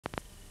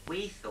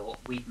We thought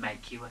we'd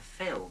make you a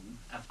film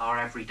of our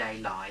everyday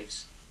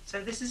lives,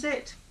 so this is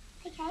it.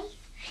 Okay.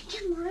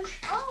 Come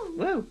on.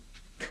 Woo!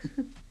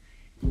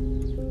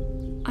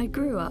 Oh. I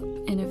grew up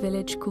in a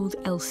village called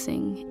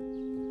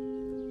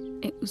Elsing.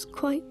 It was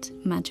quite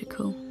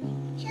magical.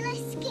 Shall I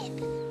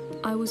skip?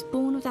 I was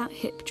born without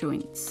hip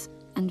joints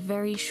and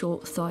very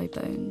short thigh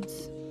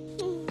bones.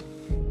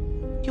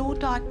 Your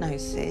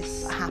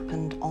diagnosis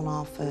happened on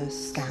our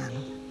first scan.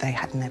 They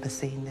had never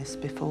seen this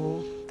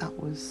before. That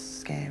was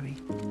scary.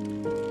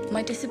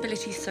 My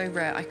disability is so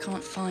rare, I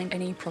can't find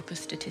any proper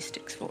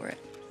statistics for it.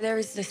 There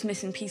is this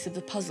missing piece of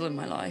the puzzle in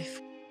my life.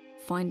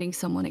 Finding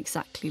someone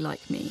exactly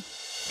like me.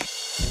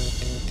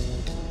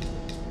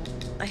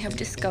 I have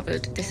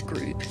discovered this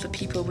group for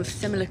people with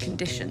similar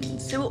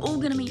conditions. So we're all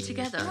going to meet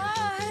together.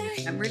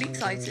 Hi! I'm really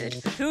excited.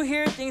 Who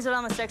here thinks that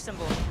I'm a sex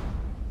symbol?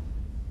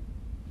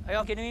 Are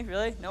y'all kidding me?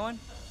 Really? No one?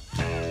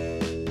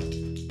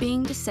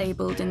 Being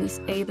disabled in this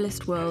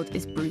ableist world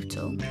is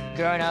brutal.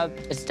 Growing up,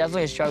 it's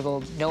definitely a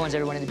struggle. No one's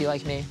ever wanted to be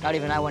like me. Not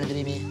even I wanted to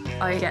be me.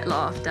 I get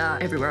laughed at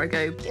everywhere I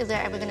go. Is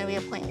there ever going to be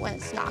a point when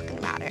it's not going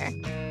to matter?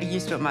 I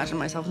used to imagine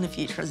myself in the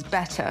future as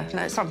better, and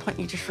at some point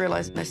you just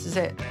realise this is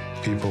it.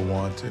 People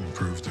want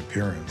improved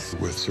appearance.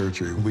 With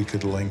surgery, we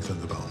could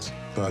lengthen the bones,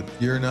 but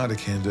you're not a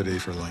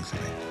candidate for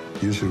lengthening.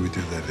 Usually we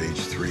do that at age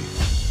 3.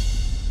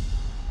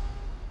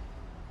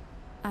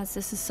 As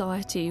a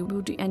society,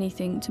 we'll do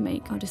anything to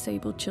make our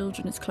disabled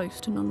children as close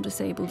to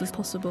non-disabled as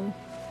possible.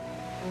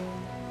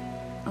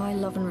 I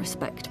love and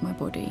respect my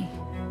body.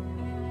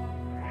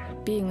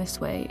 Being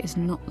this way is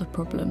not the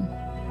problem.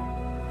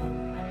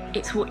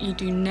 It's what you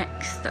do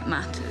next that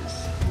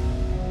matters.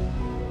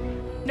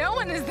 No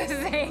one is the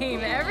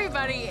same.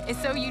 Everybody is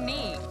so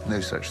unique.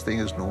 No such thing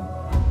as normal.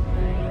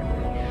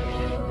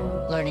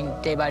 Learning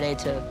day by day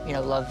to,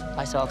 love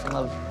myself and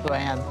love who I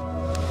am.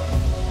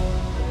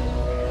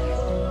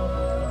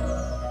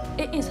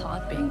 It is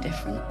hard being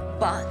different,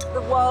 but...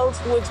 The world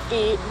would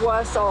be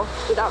worse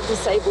off without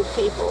disabled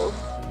people.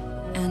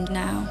 And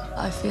now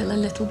I feel a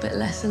little bit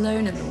less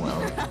alone in the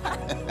world.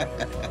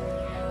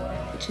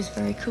 Which is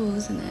very cool,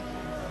 isn't it?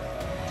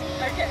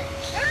 Okay.